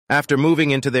After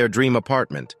moving into their dream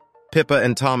apartment, Pippa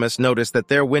and Thomas notice that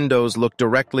their windows look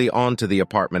directly onto the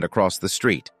apartment across the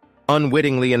street,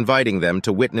 unwittingly inviting them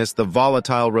to witness the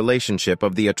volatile relationship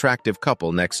of the attractive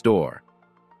couple next door.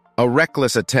 A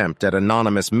reckless attempt at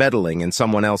anonymous meddling in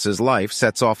someone else's life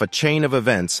sets off a chain of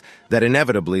events that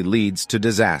inevitably leads to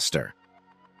disaster.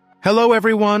 Hello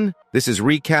everyone, this is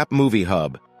Recap Movie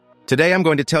Hub. Today I'm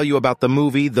going to tell you about the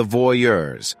movie The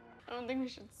Voyeurs. I don't think we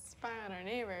should spy on our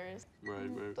neighbors. Right.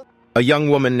 A young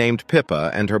woman named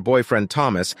Pippa and her boyfriend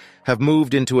Thomas have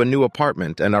moved into a new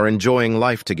apartment and are enjoying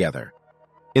life together.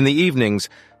 In the evenings,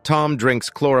 Tom drinks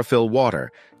chlorophyll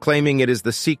water, claiming it is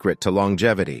the secret to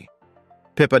longevity.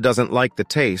 Pippa doesn't like the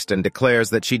taste and declares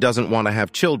that she doesn't want to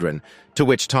have children, to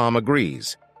which Tom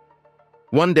agrees.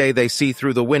 One day they see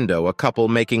through the window a couple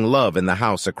making love in the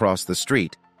house across the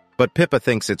street, but Pippa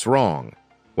thinks it's wrong,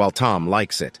 while Tom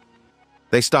likes it.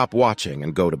 They stop watching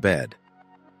and go to bed.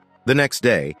 The next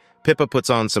day, Pippa puts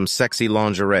on some sexy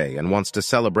lingerie and wants to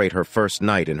celebrate her first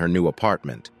night in her new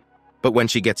apartment. But when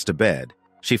she gets to bed,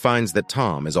 she finds that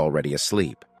Tom is already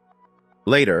asleep.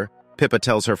 Later, Pippa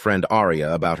tells her friend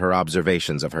Aria about her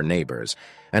observations of her neighbors,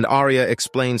 and Aria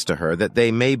explains to her that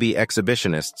they may be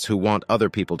exhibitionists who want other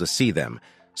people to see them,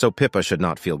 so Pippa should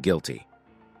not feel guilty.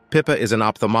 Pippa is an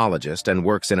ophthalmologist and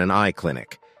works in an eye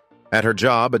clinic. At her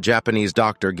job, a Japanese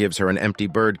doctor gives her an empty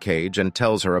bird cage and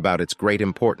tells her about its great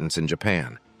importance in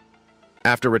Japan.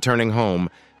 After returning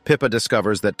home, Pippa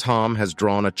discovers that Tom has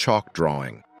drawn a chalk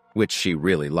drawing, which she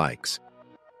really likes.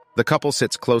 The couple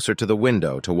sits closer to the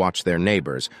window to watch their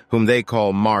neighbors, whom they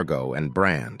call Margot and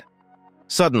Brand.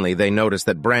 Suddenly, they notice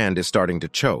that Brand is starting to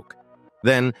choke.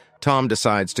 Then, Tom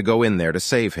decides to go in there to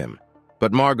save him,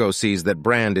 but Margot sees that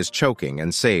Brand is choking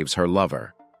and saves her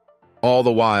lover. All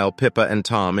the while, Pippa and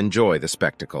Tom enjoy the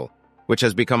spectacle, which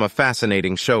has become a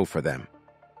fascinating show for them.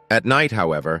 At night,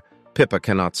 however, Pippa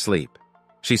cannot sleep.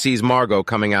 She sees Margot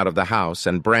coming out of the house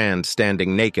and Brand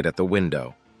standing naked at the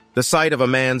window. The sight of a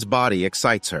man's body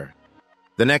excites her.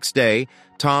 The next day,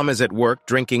 Tom is at work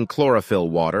drinking chlorophyll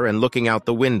water and looking out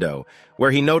the window,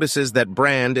 where he notices that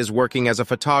Brand is working as a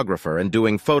photographer and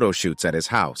doing photo shoots at his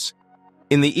house.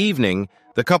 In the evening,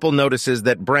 the couple notices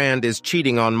that Brand is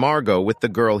cheating on Margot with the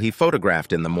girl he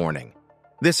photographed in the morning.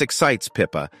 This excites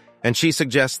Pippa, and she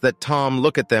suggests that Tom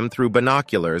look at them through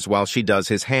binoculars while she does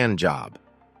his hand job.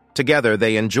 Together,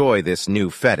 they enjoy this new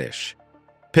fetish.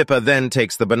 Pippa then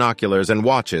takes the binoculars and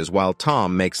watches while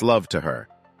Tom makes love to her.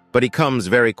 But he comes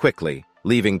very quickly,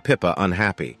 leaving Pippa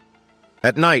unhappy.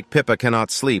 At night, Pippa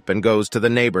cannot sleep and goes to the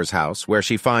neighbor's house, where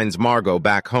she finds Margot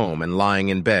back home and lying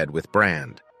in bed with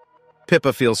Brand.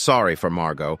 Pippa feels sorry for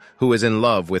Margot, who is in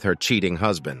love with her cheating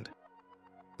husband.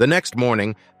 The next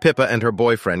morning, Pippa and her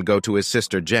boyfriend go to his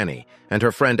sister Jenny and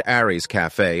her friend Ari's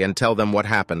cafe and tell them what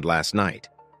happened last night.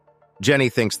 Jenny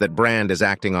thinks that Brand is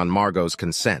acting on Margot's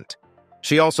consent.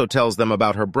 She also tells them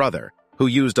about her brother, who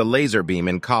used a laser beam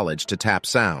in college to tap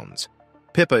sounds.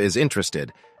 Pippa is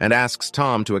interested and asks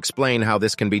Tom to explain how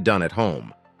this can be done at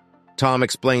home. Tom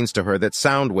explains to her that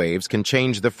sound waves can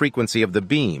change the frequency of the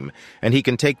beam, and he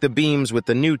can take the beams with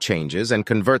the new changes and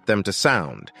convert them to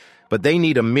sound, but they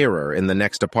need a mirror in the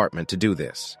next apartment to do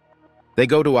this. They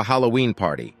go to a Halloween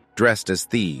party, dressed as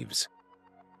thieves.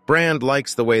 Brand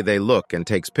likes the way they look and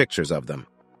takes pictures of them.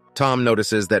 Tom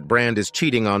notices that Brand is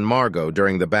cheating on Margot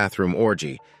during the bathroom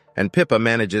orgy, and Pippa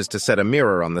manages to set a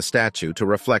mirror on the statue to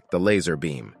reflect the laser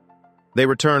beam. They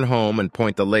return home and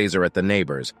point the laser at the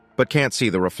neighbors, but can't see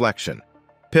the reflection.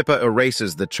 Pippa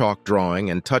erases the chalk drawing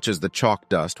and touches the chalk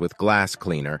dust with glass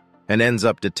cleaner and ends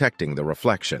up detecting the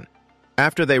reflection.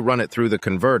 After they run it through the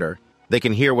converter, they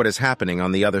can hear what is happening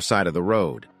on the other side of the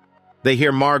road. They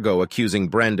hear Margot accusing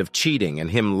Brand of cheating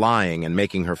and him lying and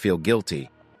making her feel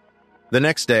guilty. The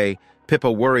next day,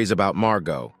 Pippa worries about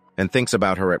Margot and thinks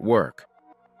about her at work.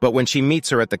 But when she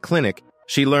meets her at the clinic,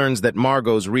 she learns that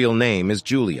Margot's real name is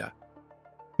Julia.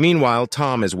 Meanwhile,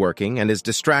 Tom is working and is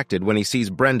distracted when he sees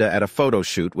Brenda at a photo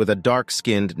shoot with a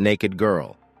dark-skinned, naked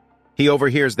girl. He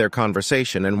overhears their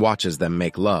conversation and watches them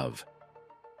make love.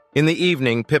 In the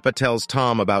evening, Pippa tells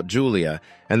Tom about Julia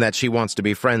and that she wants to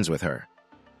be friends with her.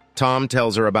 Tom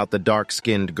tells her about the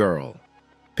dark-skinned girl.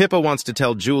 Pippa wants to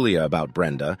tell Julia about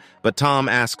Brenda, but Tom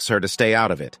asks her to stay out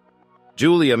of it.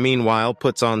 Julia, meanwhile,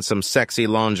 puts on some sexy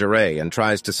lingerie and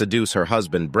tries to seduce her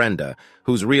husband, Brenda,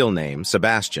 whose real name,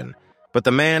 Sebastian, but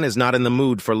the man is not in the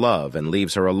mood for love and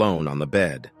leaves her alone on the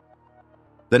bed.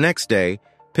 The next day,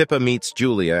 Pippa meets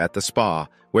Julia at the spa,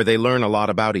 where they learn a lot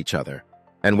about each other.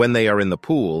 And when they are in the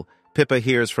pool, Pippa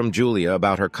hears from Julia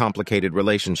about her complicated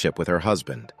relationship with her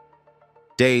husband.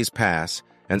 Days pass,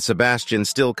 and Sebastian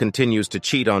still continues to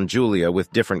cheat on Julia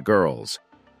with different girls.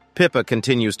 Pippa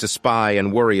continues to spy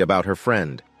and worry about her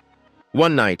friend.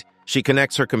 One night, she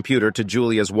connects her computer to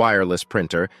Julia's wireless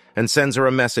printer and sends her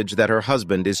a message that her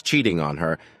husband is cheating on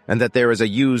her and that there is a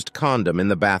used condom in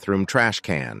the bathroom trash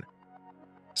can.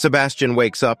 Sebastian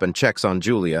wakes up and checks on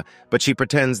Julia, but she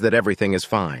pretends that everything is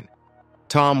fine.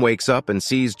 Tom wakes up and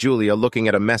sees Julia looking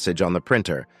at a message on the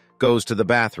printer, goes to the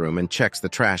bathroom and checks the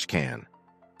trash can.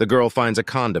 The girl finds a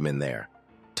condom in there.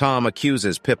 Tom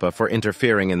accuses Pippa for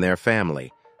interfering in their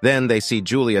family. Then they see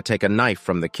Julia take a knife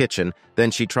from the kitchen,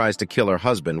 then she tries to kill her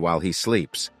husband while he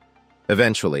sleeps.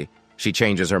 Eventually, she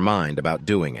changes her mind about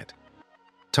doing it.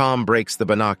 Tom breaks the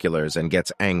binoculars and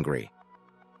gets angry.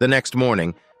 The next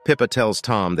morning, Pippa tells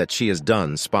Tom that she is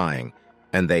done spying,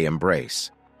 and they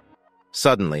embrace.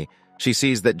 Suddenly, she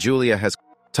sees that Julia has...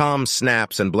 Tom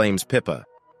snaps and blames Pippa.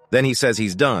 Then he says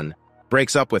he's done,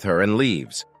 breaks up with her, and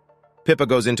leaves. Pippa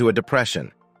goes into a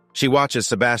depression. She watches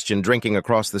Sebastian drinking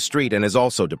across the street and is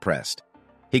also depressed.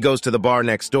 He goes to the bar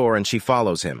next door and she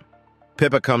follows him.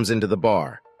 Pippa comes into the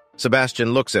bar.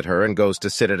 Sebastian looks at her and goes to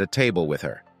sit at a table with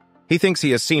her. He thinks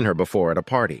he has seen her before at a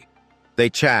party. They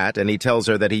chat and he tells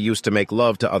her that he used to make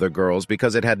love to other girls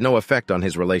because it had no effect on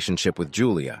his relationship with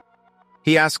Julia.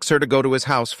 He asks her to go to his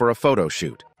house for a photo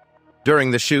shoot.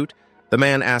 During the shoot, the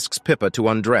man asks Pippa to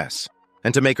undress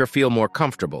and to make her feel more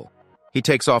comfortable. He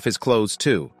takes off his clothes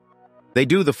too. They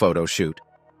do the photo shoot,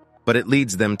 but it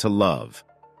leads them to love.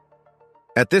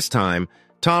 At this time,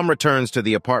 Tom returns to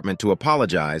the apartment to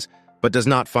apologize, but does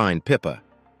not find Pippa.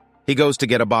 He goes to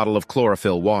get a bottle of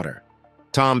chlorophyll water.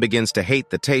 Tom begins to hate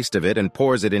the taste of it and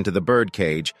pours it into the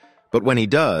birdcage, but when he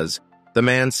does, the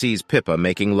man sees Pippa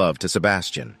making love to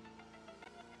Sebastian.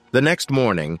 The next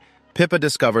morning, Pippa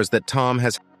discovers that Tom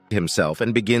has himself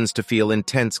and begins to feel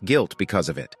intense guilt because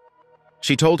of it.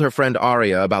 She told her friend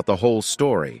Aria about the whole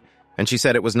story, and she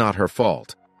said it was not her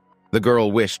fault. The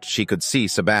girl wished she could see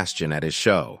Sebastian at his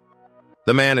show.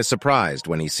 The man is surprised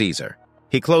when he sees her.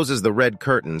 He closes the red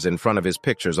curtains in front of his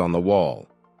pictures on the wall.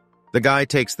 The guy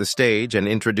takes the stage and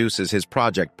introduces his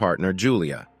project partner,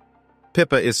 Julia.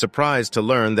 Pippa is surprised to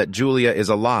learn that Julia is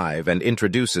alive and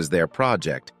introduces their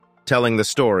project, telling the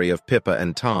story of Pippa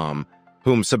and Tom,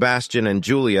 whom Sebastian and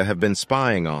Julia have been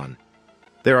spying on.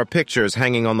 There are pictures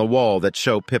hanging on the wall that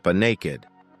show Pippa naked.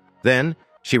 Then,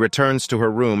 she returns to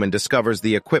her room and discovers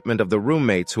the equipment of the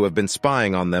roommates who have been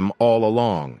spying on them all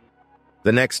along.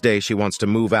 The next day, she wants to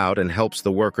move out and helps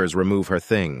the workers remove her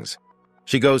things.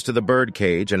 She goes to the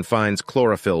birdcage and finds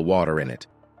chlorophyll water in it.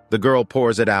 The girl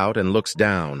pours it out and looks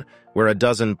down, where a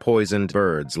dozen poisoned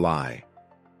birds lie.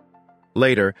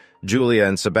 Later, Julia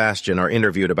and Sebastian are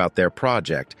interviewed about their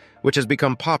project, which has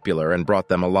become popular and brought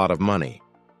them a lot of money.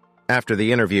 After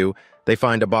the interview, they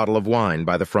find a bottle of wine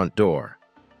by the front door.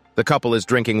 The couple is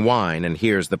drinking wine and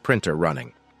hears the printer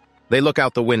running. They look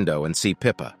out the window and see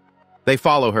Pippa. They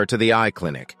follow her to the eye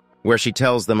clinic, where she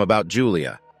tells them about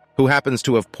Julia, who happens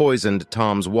to have poisoned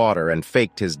Tom's water and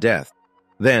faked his death.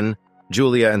 Then,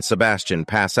 Julia and Sebastian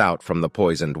pass out from the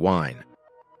poisoned wine.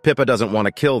 Pippa doesn't want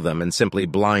to kill them and simply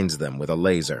blinds them with a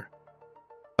laser.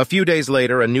 A few days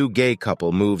later, a new gay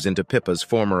couple moves into Pippa's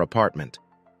former apartment.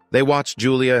 They watch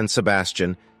Julia and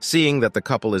Sebastian, seeing that the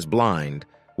couple is blind,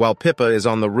 while Pippa is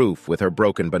on the roof with her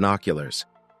broken binoculars.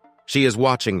 She is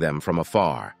watching them from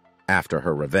afar, after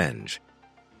her revenge.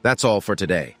 That's all for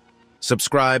today.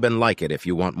 Subscribe and like it if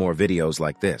you want more videos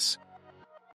like this.